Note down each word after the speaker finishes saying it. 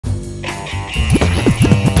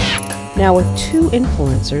Now with two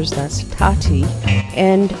influencers, that's Tati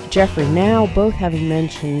and Jeffree, now both having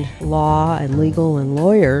mentioned law and legal and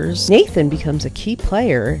lawyers, Nathan becomes a key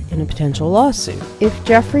player in a potential lawsuit. If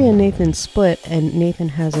Jeffree and Nathan split and Nathan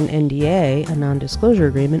has an NDA, a non-disclosure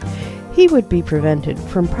agreement, he would be prevented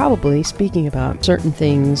from probably speaking about certain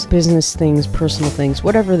things, business things, personal things,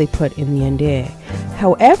 whatever they put in the NDA.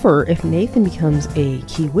 However, if Nathan becomes a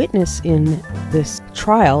key witness in this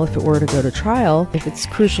trial, if it were to go to trial, if it's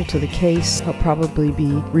crucial to the case, he'll probably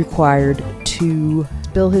be required to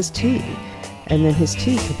spill his tea. And then his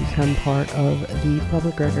tea could become part of the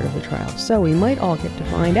public record of the trial. So we might all get to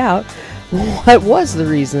find out what was the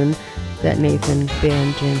reason that Nathan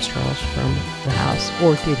banned James Charles from the house,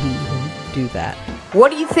 or did he even do that?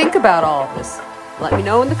 What do you think about all of this? Let me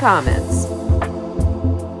know in the comments.